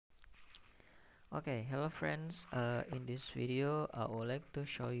Okay, hello friends. In this video, I would like to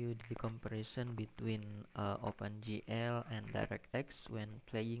show you the comparison between OpenGL and DirectX when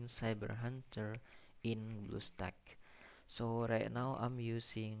playing Cyber Hunter in Bluestack. So right now I'm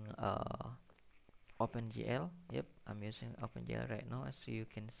using OpenGL. Yep, I'm using OpenGL right now, as you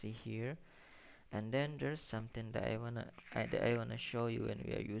can see here. And then there's something that I wanna show you when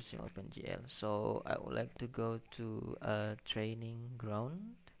we are using OpenGL. So I would like to go to training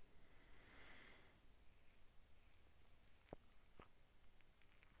ground.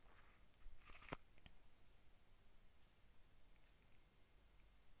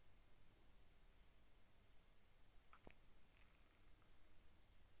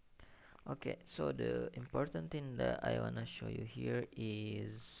 Okay, so the important thing that I wanna show you here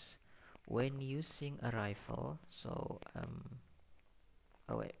is when using a rifle. So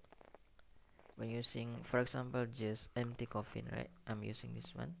oh wait, when using, for example, just empty coffin, right? I'm using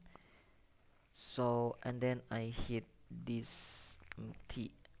this one. So and then I hit this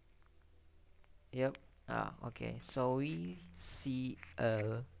T. Yep. Okay. So we see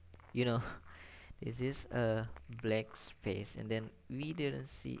you know, this is a black space, and then we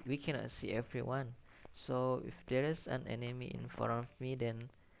cannot see everyone. So if there is an enemy in front of me,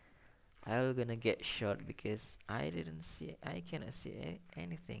 then I'm gonna get shot because I cannot see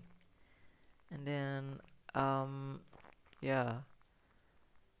anything. And then yeah,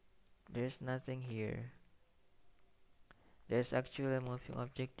 there's nothing here. There's actually a moving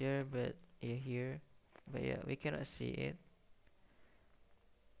object there, but yeah, here, but yeah, we cannot see it.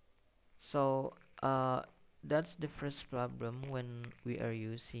 So that's the first problem when we are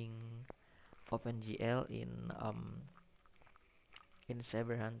using OpenGL in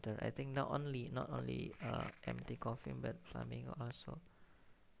Cyber Hunter. I think not only empty coffin but flamingo also.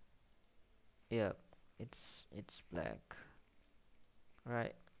 Yeah, it's black,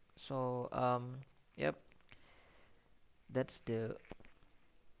 right? So yep, that's the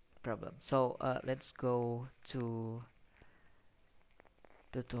problem. So let's go to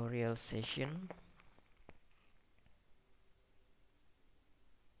tutorial session.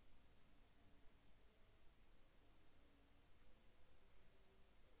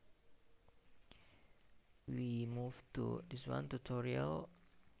 We move to this one, tutorial,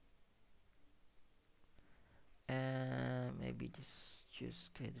 and maybe just choose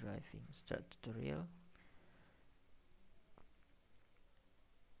skydiving, start tutorial.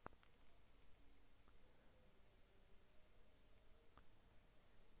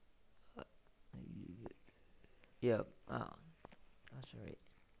 Yep. Oh, sorry.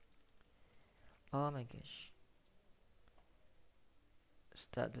 Oh my gosh.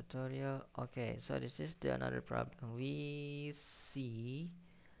 Start tutorial. Okay, so this is the another problem. We see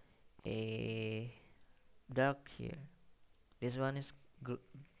a dark here. This one is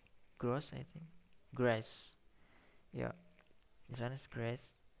gross, I think. Grass. Yeah, this one is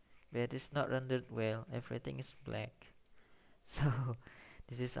grass, but it's not rendered well. Everything is black. So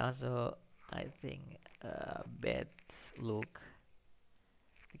this is also, I think, a bad look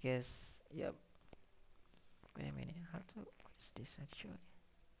because yep. Wait a minute. What is this actually?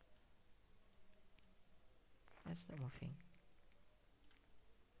 It's not moving.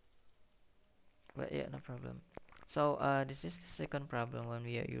 But yeah, no problem. So this is the second problem when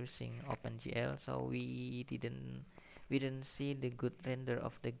we are using OpenGL. So we didn't see the good render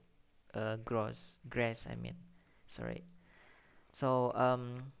of the grass. I mean, sorry. So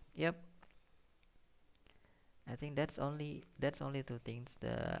yep. I think that's only two things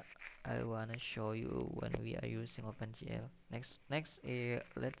that I wanna show you when we are using OpenGL. Next, let's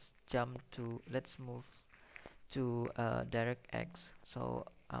move to DirectX. So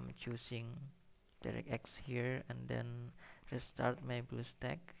I'm choosing DirectX here, and then restart my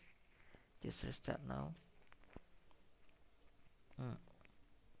Bluestack. Just restart now.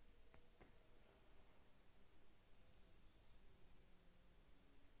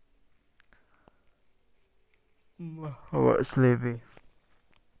 What sleepy?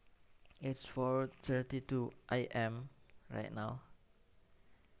 It's 4:32 a.m. right now.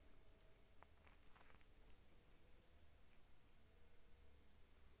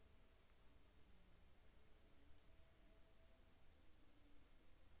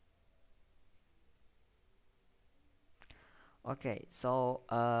 Okay, so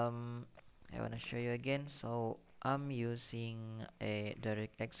I wanna show you again. So I'm using a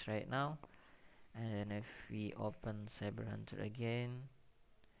DirectX right now, and then if we open Cyber Hunter again,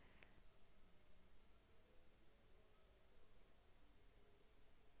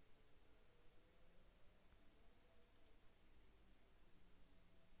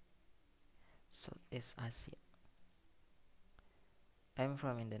 so it's Asia. I'm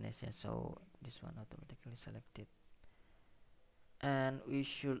from Indonesia, so this one automatically selected. And we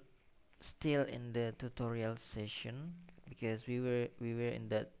should still in the tutorial session because we were in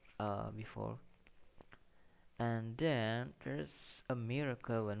that before. And then there's a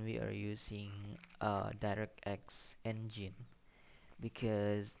miracle when we are using DirectX engine,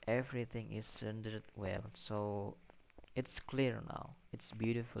 because everything is rendered well, so it's clear now. It's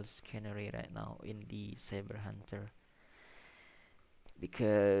beautiful scenery right now in the Cyber Hunter,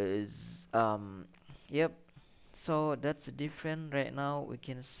 because yep, so that's different. Right now we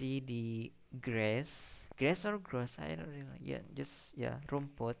can see the grass or grass, I don't really, yeah, just, yeah,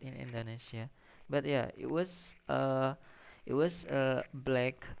 rumput in Indonesia. But yeah, it was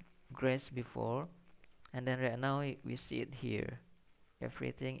black grass before, and then right now we see it here.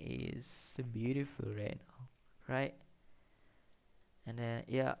 Everything is so beautiful right now, right? And then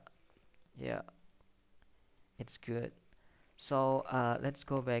yeah, it's good. So let's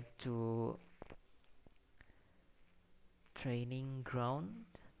go back to training ground.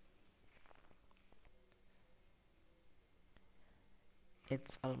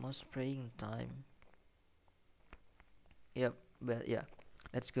 It's almost praying time. Yep, but yeah,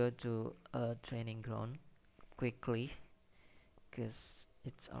 let's go to training ground quickly, because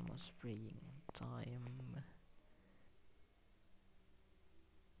it's almost praying time.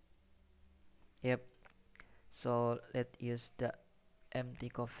 Yep, so let's use the empty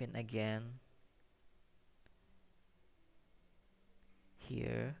coffin again.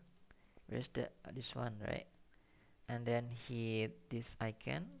 Here, where's the this one, right? And then hit this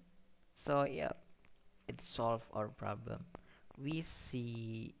icon. So yeah, it solved our problem. We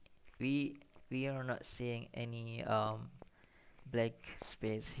see we are not seeing any black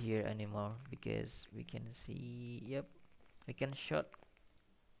space here anymore, because we can see, yep, we can shot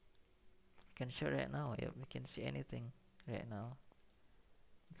right now. Yep, we can see anything right now.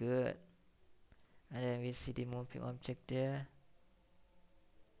 Good. And then we see the moving object there.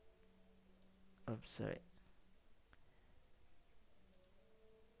 Oops, sorry,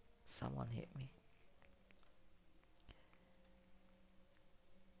 someone hit me.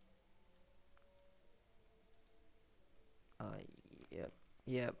 Yep,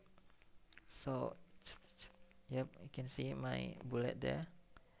 yep. So yep, you can see my bullet there.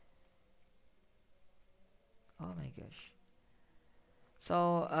 Oh my gosh.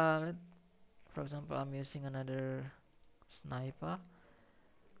 So for example, I'm using another sniper,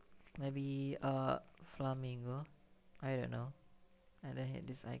 maybe flamingo, I don't know, and then hit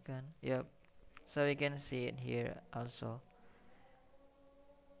this icon. Yep, so you can see it here also.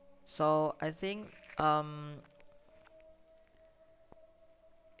 So I think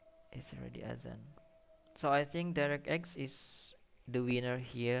it's already azan. So I think DirectX is the winner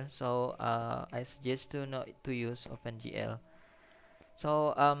here. So I suggest to not to use OpenGL.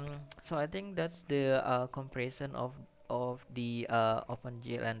 So so I think that's the comparison of the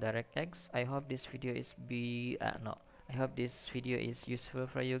OpenGL and DirectX. I hope this video is no. I hope this video is useful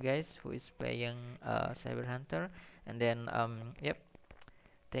for you guys who is playing Cyber Hunter. And then yep.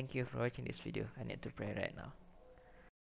 Thank you for watching this video. I need to pray right now.